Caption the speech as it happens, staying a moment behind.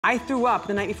I threw up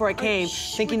the night before I came,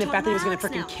 thinking that Bethenny was gonna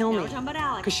freaking kill me.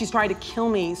 Because she's tried to kill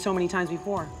me so many times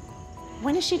before.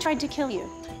 When has she tried to kill you?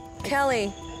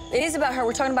 Kelly, it is about her.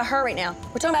 We're talking about her right now.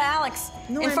 We're talking about Alex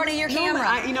in front of your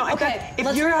camera. Okay, if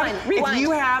let's you rewind.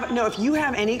 if you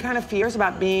have any kind of fears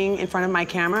about being in front of my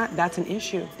camera, that's an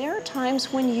issue. There are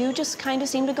times when you just kind of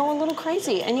seem to go a little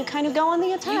crazy and you kind of go on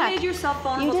the attack. You made yourself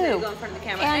vulnerable to go in front of the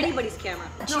camera. And anybody's camera.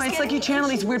 No, it's like you channel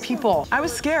these weird people. I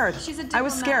was scared. I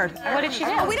was scared. What did she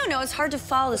do? Oh, we don't know. It's hard to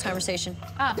follow this conversation.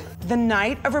 The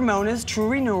night of Ramona's true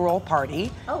renewal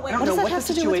party. Oh, wait. What does that have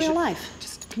to do with real life?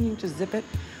 Can you just zip it?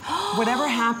 Whatever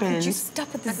happened. Could you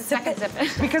stop with the zip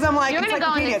it? Because I'm like, you're gonna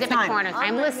go in the zip it corner.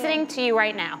 I'm Oh, listening to you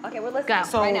right now. Okay, we're listening. Go.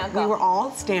 So right now, go. we were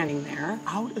all standing there.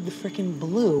 Out of the freaking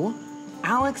blue,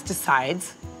 Alex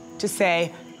decides to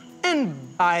say, and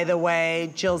by the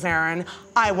way, Jill Zarin,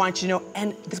 I want you to know,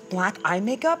 and this black eye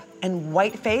makeup and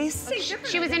white face.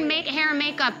 She was in hair and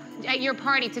makeup at your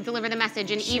party to deliver the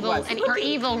message in her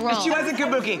evil role. She wasn't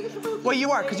kabuki. Well, you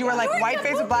were, because you were like white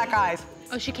face with black eyes.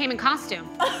 Oh, she came in costume.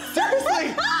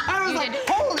 Seriously, I was You like, did.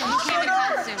 holy You came in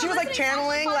costume. shit. She was like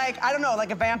channeling, like, I don't know,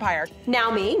 like a vampire.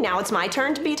 Now it's my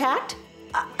turn to be attacked?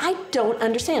 I don't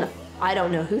understand. I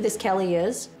don't know who this Kelly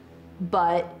is,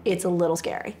 but it's a little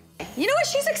scary. You know what?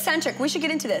 She's eccentric. We should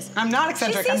get into this. I'm not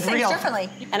eccentric, she I'm sees things real. differently.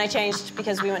 And I changed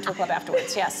because we went to a club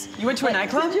afterwards, yes. You went to a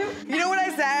nightclub? You know what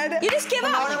I said? You just give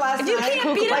up. Last If you night?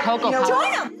 can't beat it,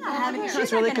 join them. She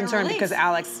was really concerned because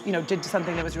Alex, did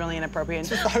something that was really inappropriate. And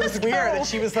she thought it was weird that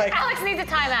she was like, Alex needs a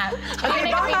timeout.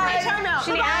 Okay, bye. Alex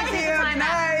needs a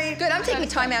timeout. Good, I'm taking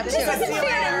time out too. This isn't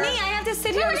fair to me. I have to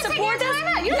sit here and support this.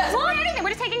 You don't support anything. We're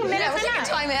just taking a minute. Yeah, we're taking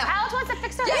time out. Alex wants to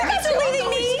fix her. You guys are leaving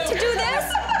me to do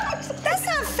this? That's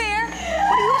not fair.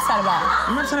 What are you upset about?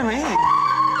 I'm not upset about anything.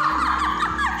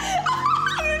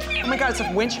 Oh my God, it's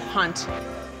a witch hunt.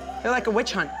 They're like a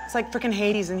witch hunt. It's like freaking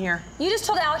Hades in here. You just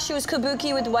told Alex she was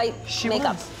kabuki with white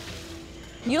makeup. Was.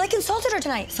 You like insulted her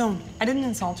tonight. So, I didn't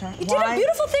insult her. You did a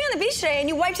beautiful thing on the beach today and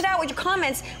you wiped it out with your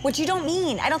comments, which you don't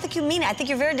mean. I don't think you mean it. I think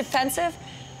you're very defensive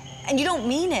and you don't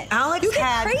mean it. Alex you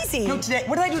get crazy. No, today,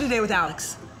 what did I do today with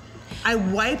Alex? I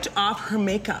wiped off her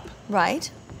makeup. Right.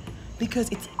 Because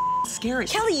it's scary.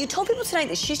 Kelly, you told people tonight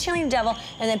that she's channeling the devil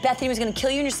and that Bethenny was gonna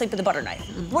kill you in your sleep with a butter knife.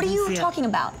 What are you talking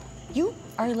about? You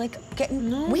are like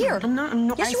getting weird. I'm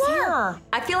not. Yes, you are.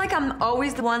 I feel like I'm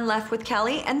always the one left with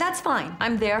Kelly, and that's fine.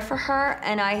 I'm there for her,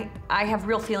 and I have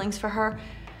real feelings for her,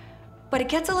 but it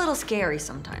gets a little scary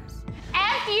sometimes.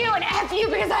 F you and F you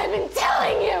because I've been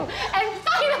telling you. And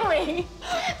finally,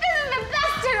 this is the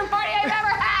best dinner party I've ever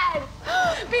had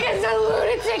because the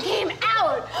lunatic came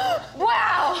out.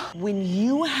 Wow. When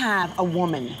you have a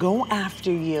woman go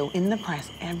after you in the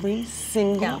press every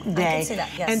single day I can see that.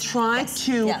 Yes. and try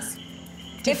to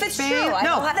If it's true, I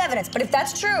don't have evidence, but if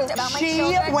that's true about my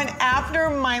children. She went after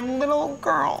my little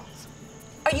girl.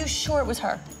 Are you sure it was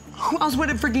her? Who else would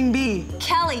it freaking be?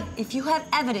 Kelly, if you have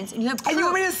evidence and you have proof. And you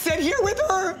want me to sit here with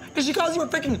her? Because she calls you a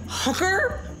freaking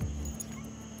hooker?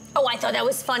 Oh, I thought that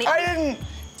was funny. I didn't.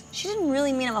 She didn't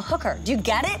really mean I'm a hooker. Do you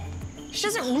get it? She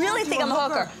doesn't really think I'm a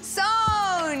hooker.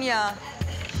 Sonia!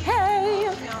 Hey!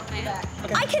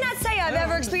 I cannot say I've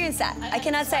ever experienced that. I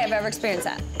cannot say I've ever experienced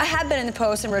that. I have been in the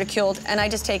post and ridiculed, and I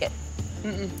just take it.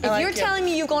 If you're telling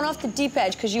me you've gone off the deep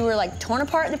edge because you were like torn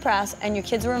apart in the press and your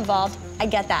kids were involved, I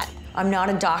get that. I'm not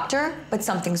a doctor, but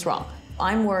something's wrong.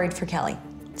 I'm worried for Kelly.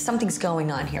 Something's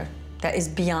going on here that is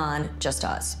beyond just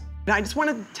us. And I just want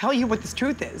to tell you what this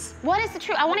truth is. What is the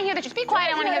truth? I want to hear the truth. Be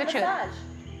quiet. I want to hear the truth.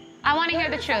 I want to hear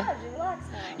the truth.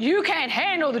 You can't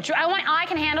handle the truth. I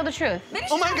can handle the truth.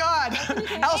 Oh my God,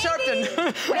 Al Sharpton.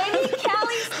 Maybe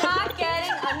Kelly's not getting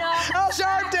enough. Al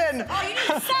Sharpton. Oh, you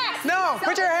need sex. No,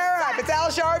 put your hair up. It's Al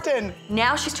Sharpton.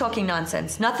 Now she's talking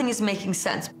nonsense. Nothing is making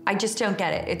sense. I just don't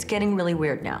get it. It's getting really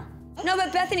weird now. No,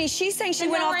 but Bethenny, she's saying she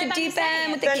went off the deep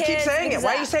end with the Then kids. keep saying it.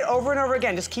 Why do you say it over and over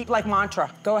again? Just keep like mantra.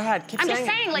 Go ahead, keep I'm saying it.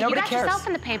 just saying, like, Nobody you got cares. yourself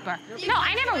in the paper. No,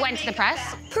 I never went to the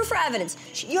press. Proof or evidence?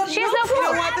 You have She has no no proof You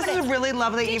know or what? This is a evidence. really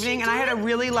lovely evening, and I had a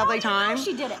really lovely time.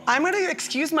 she did it. I'm going to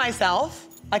excuse myself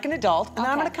like an adult, and then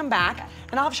I'm going to come back,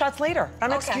 and I'll have shots later. I'm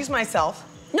going to excuse myself.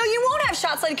 No, you won't have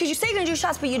shots later because you say you're going to do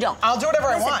shots, but you don't. I'll do whatever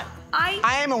I want.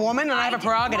 I am a woman, and I have a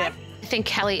prerogative. I think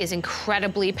Kelly is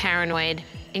incredibly paranoid,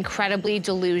 incredibly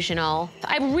delusional.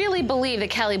 I really believe that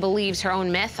Kelly believes her own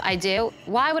myth. I do.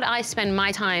 Why would I spend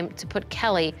my time to put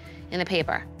Kelly in the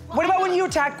paper? What about when you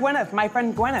attacked Gwyneth, my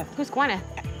friend Gwyneth? Who's Gwyneth?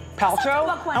 Paltrow?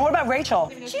 And what about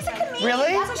Rachel? She's a comedian.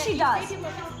 Really? That's what she does.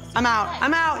 I'm out.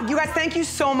 I'm out. You guys, thank you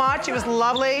so much. It was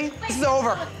lovely. This is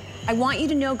over. I want you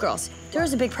to know, girls, there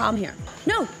is a big problem here.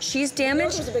 No, she's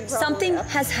damaged. Something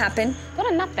has happened.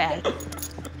 What a nutbag.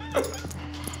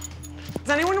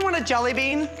 Does anyone want a jelly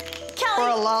bean? Kelly. Or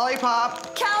a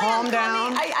lollipop? Kelly, calm I'm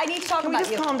down. coming. I need to talk Can we about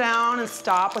just you. calm down and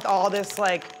stop with all this,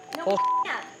 like, bull.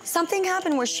 Something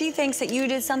happened where she thinks that you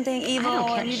did something evil. I don't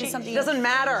care. And you did something It doesn't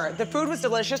matter. The food was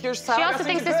delicious. Your salad She also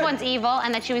thinks this one's evil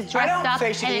and that she was dressed I don't up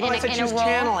say she's in, evil. in, I said in she a was role.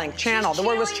 channeling. Channel. The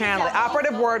word was channel. The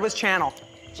operative word was channel.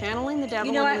 Channeling the devil,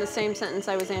 You know and in what? the same sentence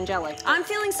I was angelic. I'm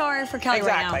feeling sorry for Kelly right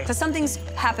now Exactly. because something's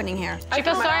happening here. She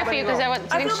feels sorry for you because I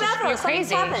feel bad for her. you're Something's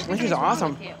crazy. happened. She thinks She's something's wrong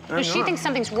awesome. with you. I No, she know. thinks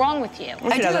something's wrong with you.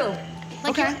 I do.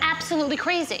 Like Okay. you're absolutely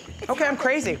crazy. Okay, I'm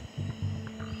crazy.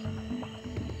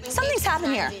 Something's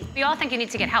happened here. We all think you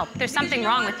need to get help. There's something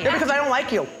wrong with you. Yeah, because I don't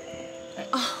like you.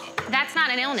 That's not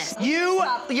an illness. Your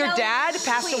Kelly, dad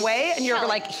passed please. away, and you're Kelly.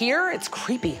 like here. It's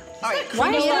creepy. Why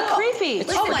is that creepy?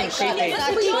 Oh my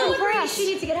God. She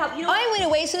needs to get help. You know, I went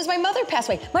away as soon as my mother passed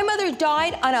away. My mother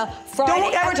died on a Friday.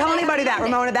 Don't ever tell anybody that,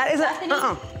 Ramona. That isn't.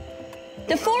 Bethenny,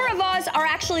 The four of us are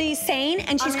actually sane,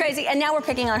 and she's crazy, and now we're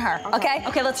picking on her. Okay?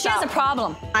 Okay, let's She has a stop.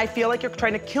 problem. I feel like you're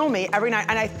trying to kill me every night,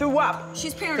 and I threw up.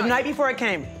 She's The paranoid. night before I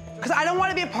came, because I don't want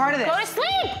to be a part of this. Go to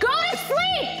sleep. Go to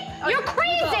sleep. You're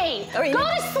crazy. All right, Go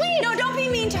no- to sleep. No, don't be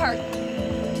mean to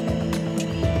her.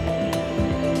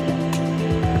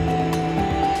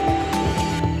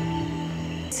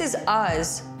 This is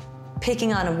us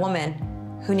picking on a woman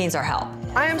who needs our help.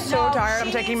 I am so No, tired. I'm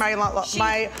she taking needs-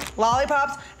 my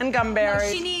lollipops and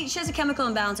gumberries. She has a chemical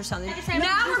imbalance or something.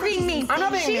 Now we're being mean. I'm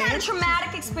not being She had mean. a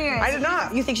traumatic experience. I did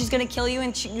not. You think she's gonna kill you,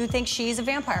 and you think she's a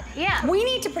vampire. Yeah. We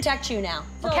need to protect you now.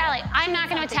 Well, Kelly, I'm not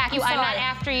going to attack you. I'm I'm not sorry.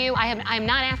 after you. I'm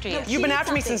not after you. You've been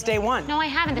after me since day one. No, I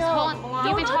haven't. This whole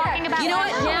you've been talking about. You know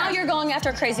what? this. Now you're going after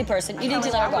a crazy person. You need to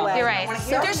let her go. You're right.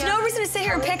 There's no reason to sit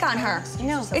here and pick on her.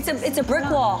 No. It's a brick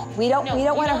wall. We don't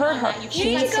want to hurt her. You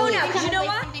need to go now, because you know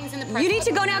what? You need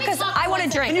to go now because I want to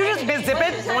drink. Can you just zip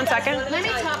it for 1 second? Let me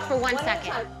talk for 1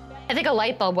 second. I think a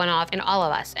light bulb went off in all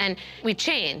of us, and we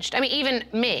changed. I mean, even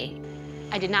me.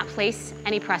 I did not place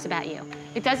any press about you.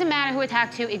 It doesn't matter who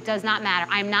attacked you. It does not matter.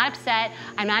 I'm not upset.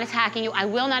 I'm not attacking you. I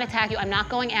will not attack you. I'm not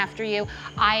going after you.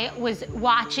 I was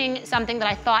watching something that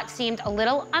I thought seemed a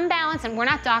little unbalanced, and we're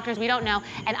not doctors. We don't know.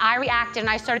 And I reacted, and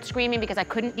I started screaming because I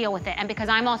couldn't deal with it, and because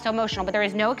I'm also emotional. But there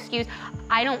is no excuse.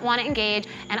 I don't want to engage,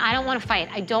 and I don't want to fight.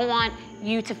 I don't want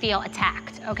you to feel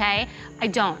attacked, okay? I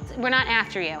don't. We're not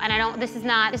after you. And I don't, this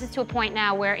is to a point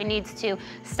now where it needs to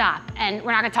stop. And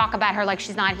we're not gonna talk about her like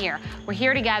she's not here. We're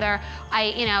here together.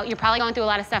 You're probably going through a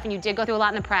lot of stuff, and you did go through a lot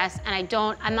in the press, and I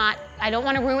don't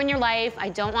want to ruin your life. I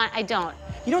don't.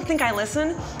 You don't think I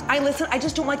listen? I listen, I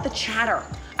just don't like the chatter.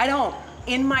 I don't.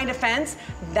 In my defense,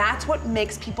 that's what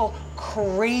makes people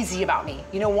crazy about me.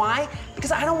 You know why?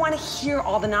 Because I don't want to hear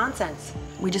all the nonsense.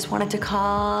 We just wanted to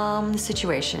calm the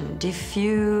situation,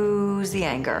 diffuse the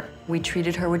anger. We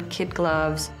treated her with kid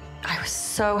gloves. I was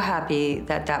so happy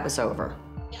that that was over.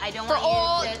 I don't For want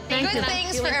all you to good think that I'm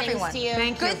things for doing things everyone. to you.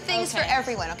 Thank you. Good things for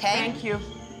everyone, okay? Thank you.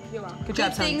 You're welcome. Good job,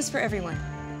 Good son. things for everyone.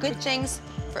 Good things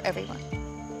for everyone.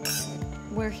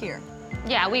 We're here.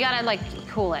 Yeah, we gotta like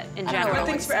cool it in general. Good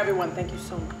things for everyone. Thank you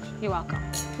so much. You're welcome.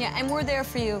 Yeah, and we're there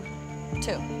for you,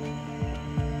 too.